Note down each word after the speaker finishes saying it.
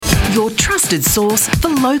your trusted source for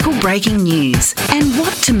local breaking news and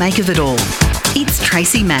what to make of it all. It's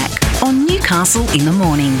Tracy Mack on Newcastle in the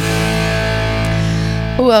Morning.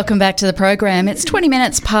 Welcome back to the program. It's 20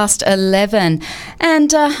 minutes past 11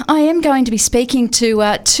 and I am going to be speaking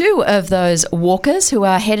to two of those walkers who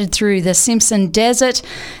are headed through the Simpson Desert.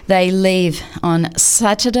 They leave on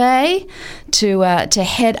Saturday to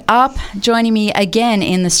head up. Joining me again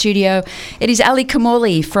in the studio, it is Ali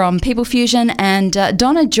Kamali from People Fusion and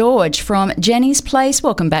Donna George from Jenny's Place.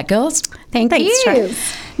 Welcome back, girls. Thanks you.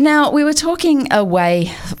 Now, we were talking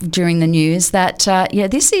away during the news that,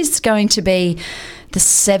 this is going to be the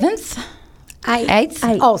 7th? Eighth?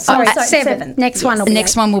 Oh, sorry, 7th. Next one will be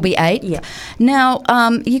Next 8th. one will be 8th. Yeah. Now,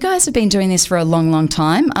 you guys have been doing this for a long, long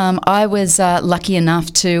time. I was lucky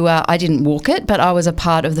enough to, I didn't walk it, but I was a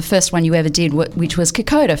part of the first one you ever did, which was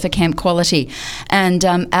Kokoda for Camp Quality. And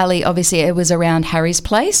Ali, obviously, it was around Harry's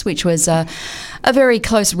Place, which was a very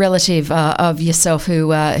close relative of yourself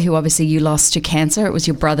who obviously you lost to cancer. It was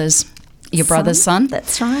your brother's son.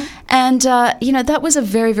 That's right. And, that was a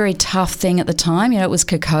very, very tough thing at the time. It was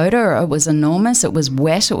Kokoda, it was enormous, it was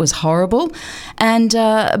wet, it was horrible. And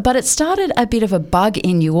but it started a bit of a bug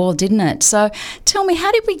in you all, didn't it? So tell me,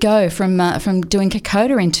 how did we go from doing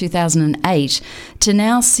Kokoda in 2008 to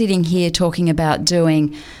now sitting here talking about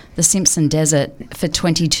doing the Simpson Desert for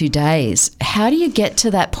 22 days? How do you get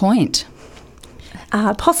to that point?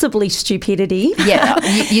 Possibly stupidity. Yeah,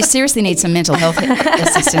 you seriously need some mental health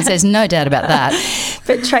assistance. There's no doubt about that.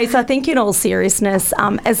 But Trace, I think in all seriousness,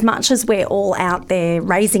 as much as we're all out there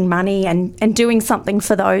raising money and doing something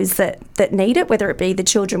for those that need it, whether it be the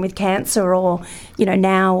children with cancer or,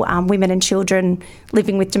 now women and children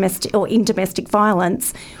living with domestic or in domestic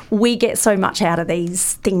violence, we get so much out of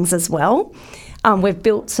these things as well. We've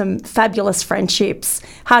built some fabulous friendships.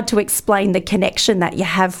 Hard to explain the connection that you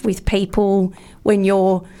have with people when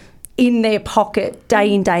you're in their pocket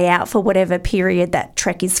day in, day out for whatever period that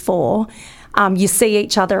trek is for. You see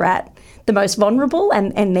each other at the most vulnerable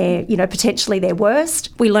and their, potentially their worst.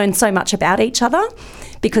 We learn so much about each other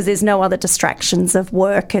because there's no other distractions of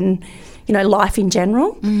work and, life in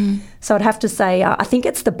general. So I'd have to say I think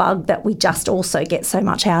it's the bug that we just also get so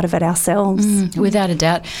much out of it ourselves. Without a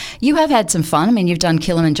doubt. You have had some fun. I mean, you've done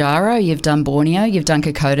Kilimanjaro, you've done Borneo, you've done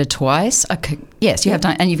Kokoda twice. Yes, you have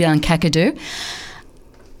done, and you've done Kakadu.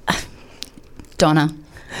 Donna.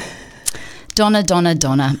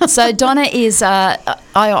 So Donna is, I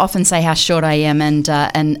often say how short I am and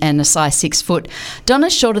a size 6 foot.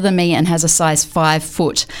 Donna's shorter than me and has a size 5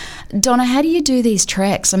 foot. Donna, how do you do these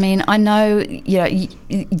treks? I mean, I know,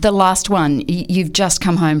 the last one you've just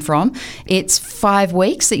come home from. It's 5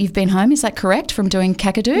 weeks that you've been home. Is that correct, from doing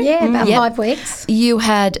Kakadu? Yeah, about 5 weeks. You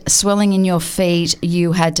had swelling in your feet.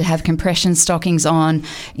 You had to have compression stockings on.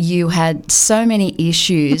 You had so many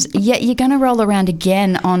issues. Yet you're going to roll around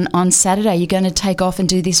again on Saturday. You're going to take off and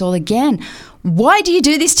do this all again. Why do you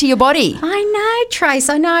do this to your body? I know, Trace,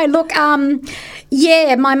 I know. Look,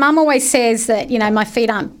 my mum always says that, my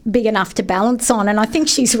feet aren't big enough to balance on, and I think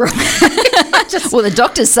she's right. Well, the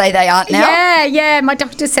doctors say they aren't now. Yeah, my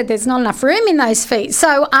doctor said there's not enough room in those feet.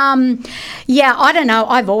 So, I don't know.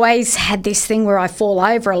 I've always had this thing where I fall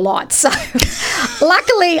over a lot. So,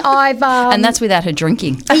 luckily I've... and that's without her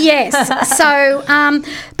drinking. Yes. So,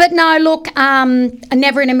 but no, look,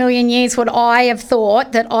 never in a million years would I have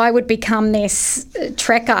thought that I would become this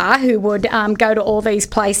trekker who would go to all these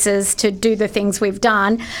places to do the things we've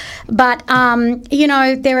done. But,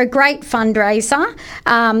 they're a great fundraiser.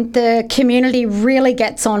 The community really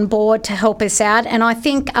gets on board to help us out. And I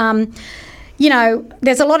think,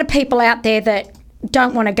 there's a lot of people out there that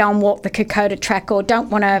don't want to go and walk the Kokoda track or don't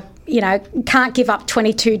want to, can't give up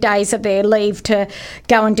 22 days of their leave to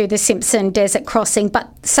go and do the Simpson Desert Crossing. But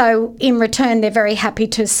so in return, they're very happy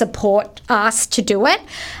to support us to do it.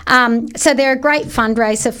 So they're a great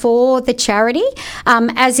fundraiser for the charity.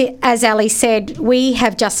 As Ali said, we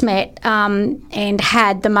have just met and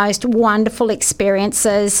had the most wonderful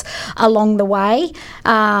experiences along the way.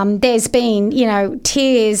 There's been,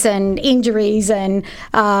 tears and injuries and,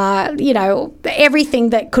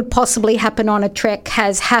 everything that could possibly happen on a trek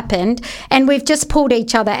has happened. And we've just pulled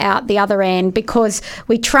each other out the other end because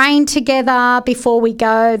we train together before we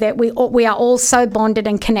go, that we are all so bonded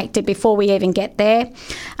and connected before we even get there.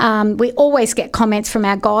 We always get comments from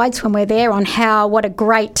our guides when we're there on what a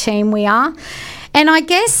great team we are. And I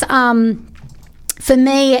guess For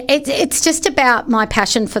me, it's just about my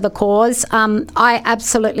passion for the cause. I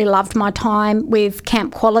absolutely loved my time with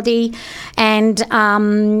Camp Quality, and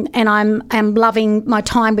I'm loving my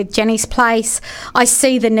time with Jenny's Place. I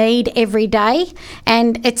see the need every day,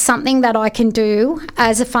 and it's something that I can do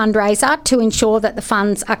as a fundraiser to ensure that the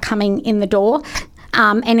funds are coming in the door.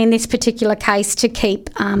 And in this particular case, to keep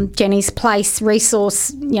Jenny's Place resource,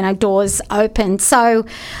 doors open. So,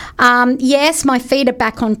 yes, my feet are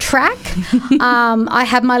back on track. I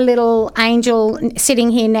have my little angel sitting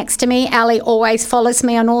here next to me. Ali always follows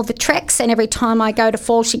me on all the treks, and every time I go to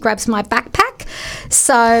fall, she grabs my backpack.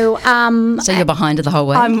 So, so you're behind her the whole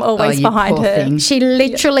way? I'm always behind her. Thing. She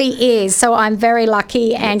literally is. So I'm very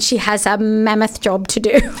lucky, and she has a mammoth job to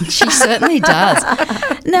do. She certainly does.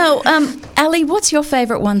 Now, Ali, what's your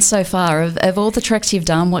favourite one so far? Of all the treks you've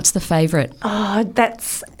done, what's the favourite? Oh,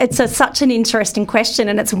 such an interesting question,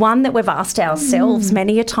 and it's one that we've asked ourselves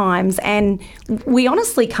many a times, and we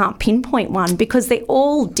honestly can't pinpoint one because they're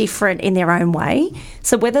all different in their own way.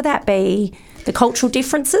 So whether that be the cultural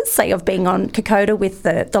differences, say of being on Kokoda with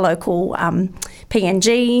the local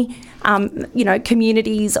PNG,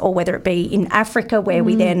 communities, or whether it be in Africa where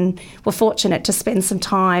we then were fortunate to spend some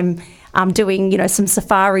time doing, some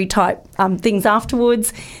safari type things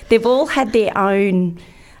afterwards. They've all had their own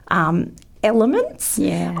elements.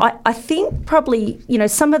 Yeah. I think probably,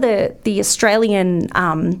 some of the Australian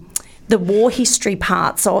the war history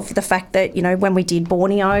parts of the fact that, when we did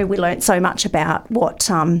Borneo, we learnt so much about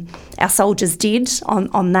what our soldiers did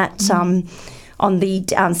on that, on the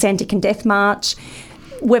Sandakan Death March.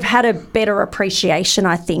 We've had a better appreciation,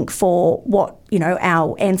 I think, for what,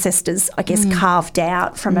 our ancestors, I guess, carved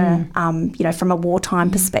out from from a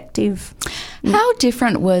wartime perspective. How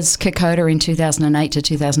different was Kokoda in 2008 to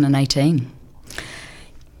 2018?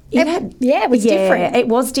 It was different. It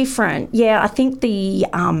was different. Yeah, I think the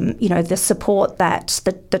the support that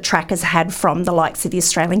the trackers had from the likes of the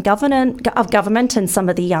Australian government and some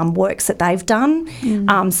of the works that they've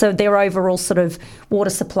done. So their overall sort of water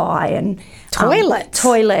supply and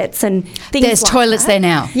toilets and things. There's like toilets that. there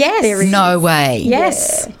now. Yes, there is. No way.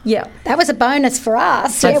 Yes, yeah. That was a bonus for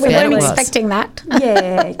us. I We bet weren't it was. expecting that.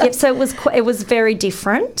 Yeah. So it was very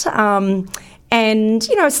different. And,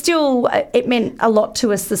 still it meant a lot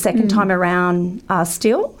to us the second time around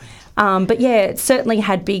still. But, yeah, it certainly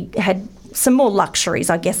had some more luxuries,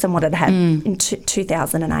 I guess, than what it had in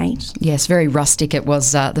 2008. Yes, very rustic it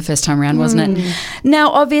was the first time around, wasn't it? Now,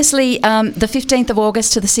 obviously, the 15th of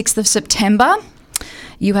August to the 6th of September,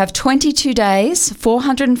 you have 22 days,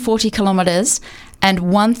 440 kilometres and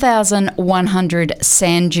 1,100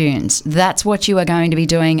 sand dunes. That's what you are going to be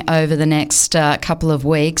doing over the next couple of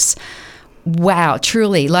weeks. Wow,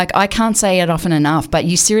 truly. I can't say it often enough, but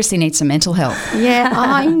you seriously need some mental health. Yeah,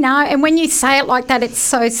 I know. And when you say it like that, it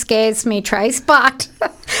so scares me, Trace. But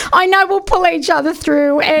I know we'll pull each other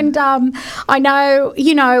through. And I know,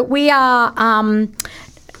 we are...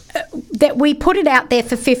 that we put it out there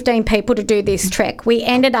for 15 people to do this trek. We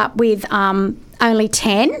ended up with only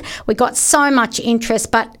 10. We got so much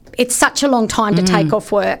interest, but it's such a long time to take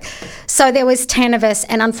off work. So there was 10 of us,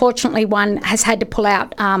 and unfortunately one has had to pull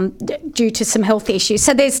out due to some health issues.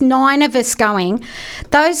 So there's 9 of us going.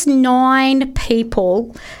 Those 9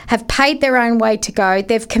 people have paid their own way to go.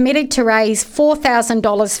 They've committed to raise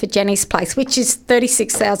 $4,000 for Jenny's Place, which is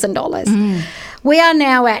 $36,000. We are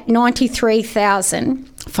now at 93,000.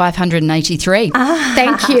 583.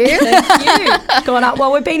 Thank you. Thank you. Gone up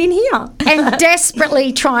while we've been in here. And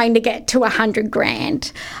desperately trying to get to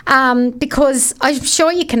 $100,000 because I'm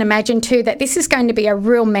sure you can imagine too that this is going to be a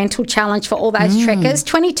real mental challenge for all those trekkers.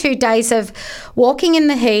 22 days of walking in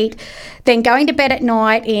the heat, then going to bed at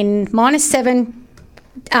night in -7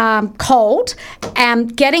 cold,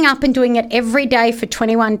 getting up and doing it every day for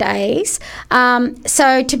 21 days.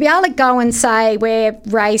 So to be able to go and say we've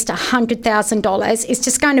raised $100,000 is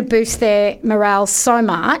just going to boost their morale so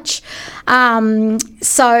much.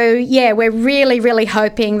 We're really, really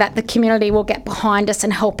hoping that the community will get behind us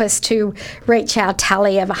and help us to reach our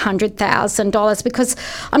tally of $100,000 because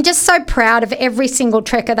I'm just so proud of every single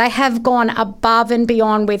trekker. They have gone above and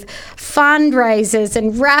beyond with fundraisers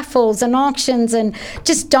and raffles and auctions and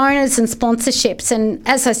just donors and sponsorships. And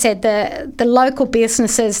as I said, the local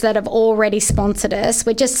businesses that have already sponsored us,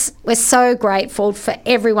 we're so grateful for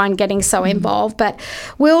everyone getting so involved. But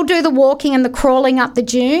we'll do the walking and the crawling up the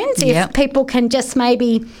dunes if people can just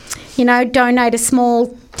maybe, donate a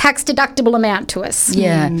small tax-deductible amount to us.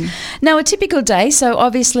 Yeah. Now, a typical day, so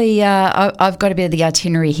obviously I've got a bit of the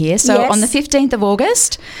itinerary here. So Yes. on the 15th of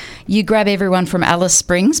August, you grab everyone from Alice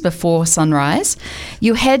Springs before sunrise.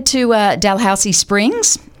 You head to Dalhousie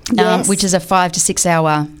Springs, Yes. which is a 5 to 6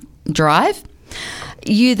 hour drive.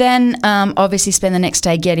 You then obviously spend the next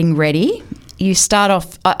day getting ready. You start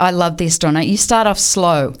off, I love this, Donna, you start off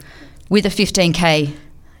slow with a 15K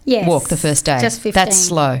walk the first day. Just 15. That's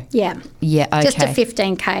slow. Yeah. Yeah, okay. Just a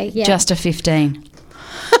 15K, yeah. Just a 15.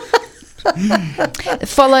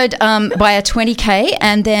 Followed by a 20K,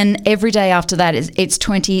 and then every day after that it's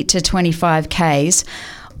 20 to 25Ks.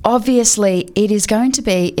 Obviously, it is going to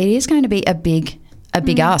be a big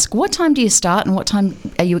ask. What time do you start and what time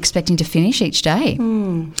are you expecting to finish each day?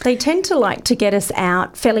 They tend to like to get us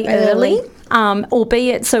out fairly early.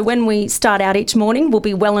 Albeit, so when we start out each morning, we'll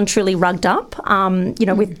be well and truly rugged up,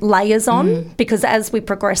 with layers on, because as we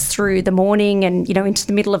progress through the morning and, into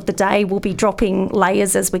the middle of the day, we'll be dropping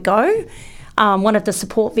layers as we go. One of the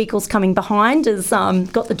support vehicles coming behind has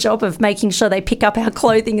got the job of making sure they pick up our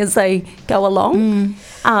clothing as they go along.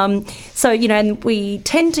 And we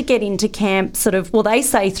tend to get into camp sort of, well, they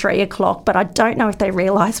say 3 o'clock, but I don't know if they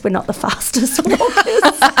realise we're not the fastest walkers.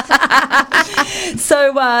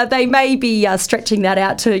 So they may be stretching that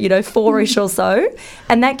out to, 4-ish or so.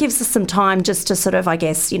 And that gives us some time just to sort of, I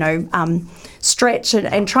guess, stretch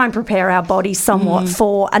and try and prepare our body somewhat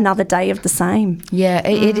for another day of the same. Yeah,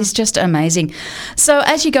 it is just amazing. So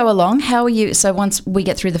as you go along, how are you? So once we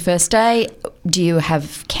get through the first day, do you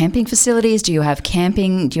have camping facilities? Do you have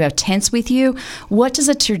camping? Do you have tents with you? What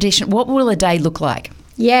will a day look like?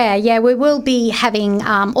 Yeah, we will be having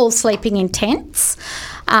all sleeping in tents.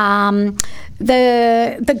 The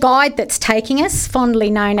guide that's taking us,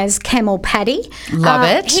 fondly known as Camel Paddy. Love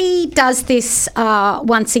it. He does this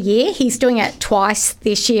once a year. He's doing it twice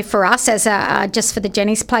this year for us as just for the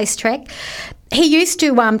Jenny's Place trek. He used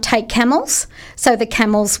to take camels, so the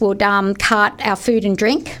camels would cart our food and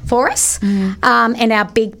drink for us, and our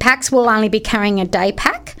big packs. We'll only be carrying a day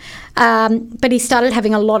pack. But he started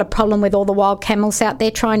having a lot of problem with all the wild camels out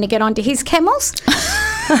there trying to get onto his camels.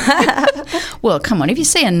 Well, come on, if you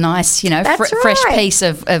see a nice, fresh piece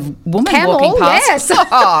of woman Camel, walking past,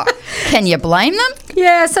 yes. Can you blame them?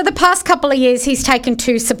 Yeah, so the past couple of years he's taken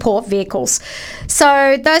 2 support vehicles.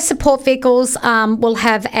 So those support vehicles will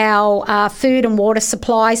have our food and water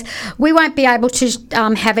supplies. We won't be able to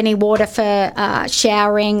have any water for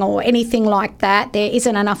showering or anything like that. There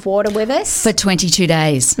isn't enough water with us. For 22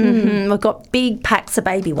 days. We've got big packs of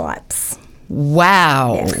baby wipes.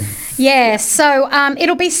 Wow. Yeah, so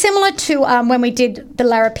it'll be similar to when we did the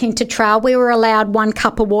Larapinta Trail. We were allowed 1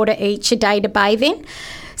 cup of water each a day to bathe in.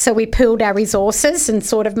 So we pooled our resources and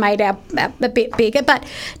sort of made our a bit bigger. But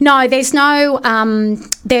no, there's no,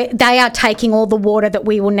 they are taking all the water that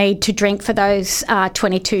we will need to drink for those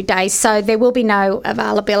 22 days. So there will be no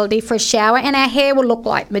availability for a shower, and our hair will look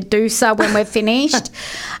like Medusa when we're finished.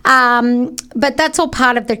 But that's all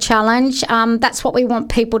part of the challenge. That's what we want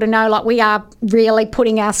people to know. Like, we are really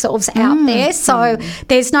putting ourselves out there. So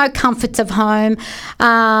there's no comforts of home.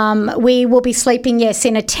 We will be sleeping, yes,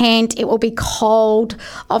 in a tent. It will be cold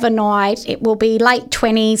of a night. It will be late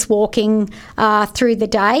 20s walking through the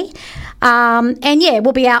day. And yeah,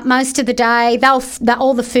 we'll be out most of the day.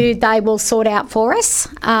 All the food they will sort out for us.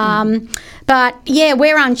 But yeah,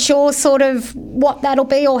 we're unsure sort of what that'll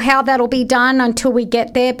be or how that'll be done until we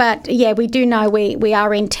get there. But yeah, we do know we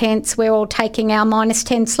are in tents. We're all taking our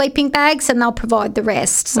 -10 sleeping bags, and they'll provide the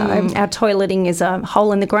rest. So our toileting is a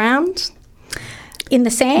hole in the ground. In the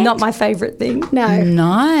sand? Not my favourite thing. No.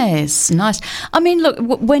 Nice. I mean, look,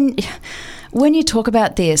 when you talk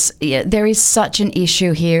about this, there is such an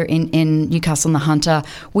issue here in Newcastle and the Hunter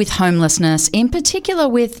with homelessness, in particular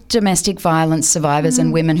with domestic violence survivors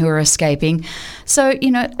and women who are escaping. So,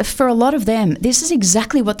 for a lot of them, this is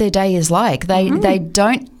exactly what their day is like.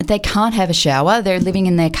 They can't have a shower. They're living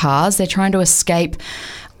in their cars. They're trying to escape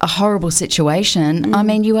a horrible situation. I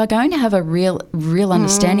mean, you are going to have a real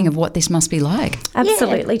understanding of what this must be like.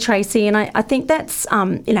 Absolutely, Tracy. And I think that's,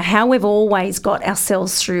 how we've always got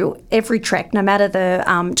ourselves through every trek, no matter the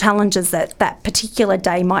challenges that particular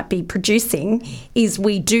day might be producing, is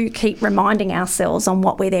we do keep reminding ourselves on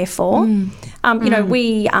what we're there for.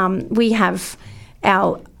 We have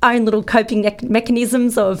our own little coping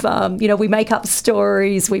mechanisms of, we make up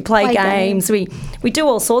stories, we play games, we do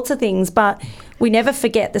all sorts of things, but we never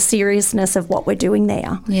forget the seriousness of what we're doing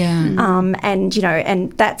there. Yeah.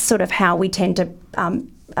 And that's sort of how we tend to,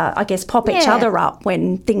 pop each other up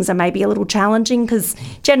when things are maybe a little challenging, because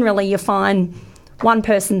generally you find one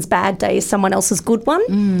person's bad day is someone else's good one.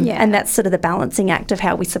 And that's sort of the balancing act of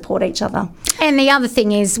how we support each other. And the other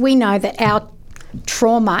thing is, we know that our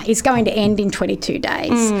trauma is going to end in 22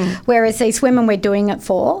 days, whereas these women we're doing it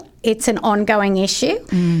for, it's an ongoing issue.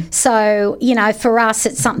 So, for us,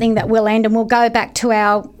 it's something that will end, and we'll go back to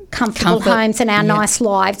our comfortable homes and our nice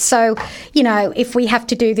lives. So, if we have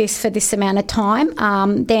to do this for this amount of time,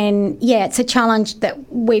 then, it's a challenge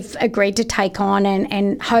that we've agreed to take on,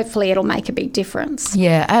 and hopefully it'll make a big difference.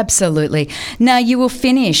 Yeah, absolutely. Now, you will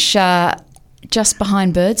finish just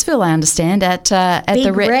behind Birdsville, I understand, at Big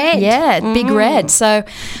the Red. Yeah, Big Red. So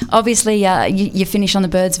obviously you finish on the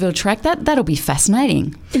Birdsville track. That'll be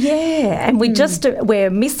fascinating. Yeah, and we're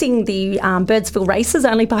missing the Birdsville races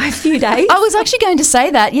only by a few days. I was actually going to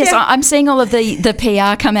say that. Yes, I'm seeing all of the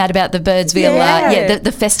PR come out about the Birdsville,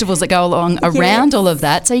 the festivals that go along around all of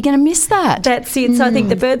that. So you're going to miss that. That's it. So I think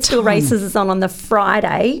the Birdsville races is on the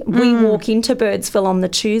Friday. We walk into Birdsville on the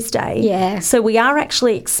Tuesday. Yeah. So we are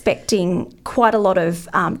actually expecting quite a lot of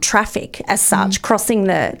traffic as such crossing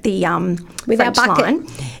the with French our bucket. line.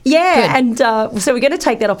 Yeah, and so we're going to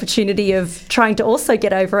take that opportunity of trying to also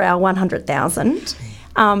get over our 100,000.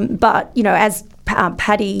 But, as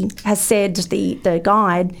Paddy has said, the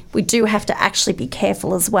guide, we do have to actually be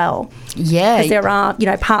careful as well. Yeah. Because there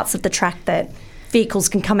are, parts of the track that vehicles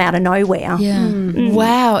can come out of nowhere. Yeah.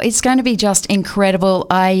 Wow, it's going to be just incredible.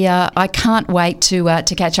 I can't wait to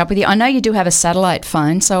catch up with you. I know you do have a satellite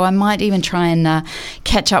phone, so I might even try and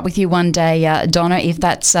catch up with you one day, Donna, if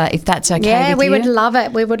that's okay with you. Yeah, we would love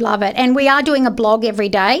it. We would love it. And we are doing a blog every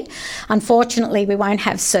day. Unfortunately, we won't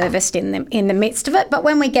have service in the midst of it, but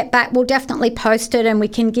when we get back, we'll definitely post it, and we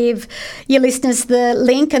can give your listeners the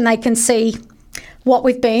link and they can see what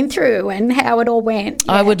we've been through and how it all went.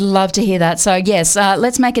 Yeah. I would love to hear that. So, yes,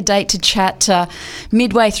 let's make a date to chat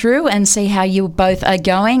midway through and see how you both are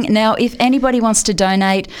going. Now, if anybody wants to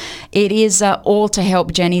donate, it is all to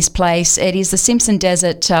help Jenny's Place. It is the Simpson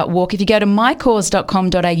Desert Walk. If you go to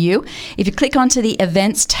mycause.com.au, if you click onto the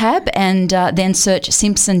events tab and then search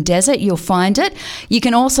Simpson Desert, you'll find it. You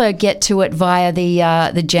can also get to it via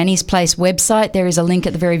the Jenny's Place website. There is a link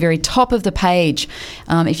at the very, very top of the page.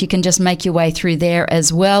 If you can just make your way through there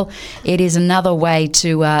as well, it is another way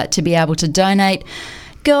to be able to donate.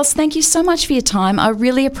 Girls, thank you so much for your time. I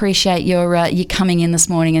really appreciate your you coming in this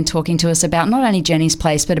morning and talking to us about not only Jenny's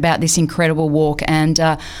Place but about this incredible walk. And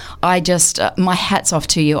I just my hat's off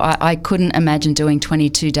to you. I couldn't imagine doing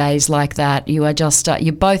 22 days like that. You are just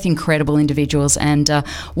you're both incredible individuals, and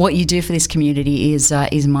what you do for this community is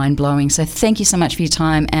mind blowing. So thank you so much for your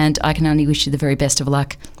time, and I can only wish you the very best of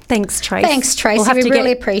luck. Thanks, Trace. Thanks, Tracy. We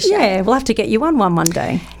really appreciate it. Yeah, we'll have to get you on one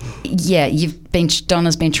day. Yeah,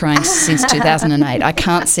 Donna's been trying since 2008. I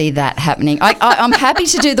can't see that happening. I'm happy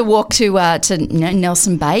to do the walk to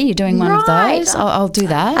Nelson Bay. You're doing one of those. I'll do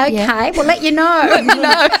that. Okay, we'll let you know. Let me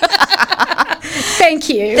know. Thank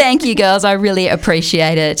you. Thank you, girls. I really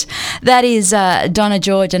appreciate it. That is Donna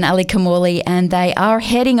George and Ali Kamali, and they are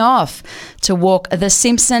heading off to walk the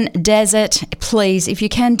Simpson Desert. Please, if you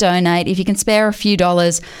can donate, if you can spare a few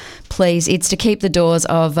dollars, please. It's to keep the doors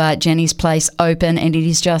of Jenny's Place open, and it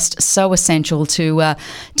is just so essential to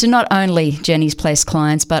not only Jenny's Place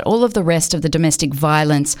clients, but all of the rest of the domestic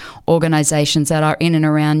violence organisations that are in and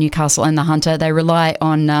around Newcastle and the Hunter. They rely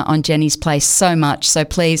on Jenny's Place so much. So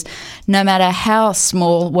please, no matter how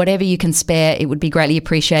small, whatever you can spare, it would be greatly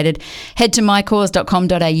appreciated. Head to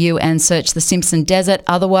mycause.com.au and search the Simpson Desert.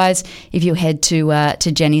 Otherwise, if you head to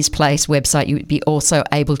Jenny's Place website, you would be also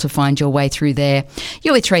able to find your way through there.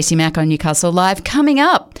 You're with Tracy Mack on Newcastle Live. Coming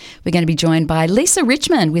up, we're going to be joined by Lisa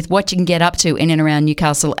Richmond with what you can get up to in and around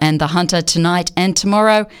Newcastle and the Hunter tonight and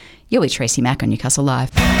tomorrow. You're with Tracy Mack on Newcastle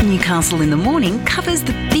Live. Newcastle in the Morning covers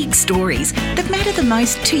the big stories that matter the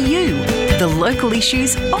most to you, the local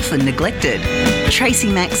issues often neglected. Tracy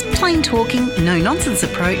Mack's plain talking, no nonsense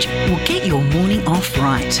approach will get your morning off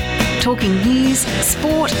right. Talking news,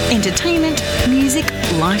 sport, entertainment, music,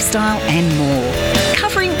 lifestyle and more.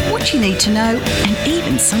 Covering what you need to know and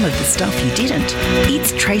even some of the stuff you didn't.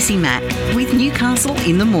 It's Tracy Mack with Newcastle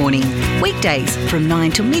in the Morning. Weekdays from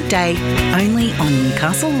 9 till midday, only on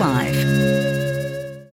Newcastle Live.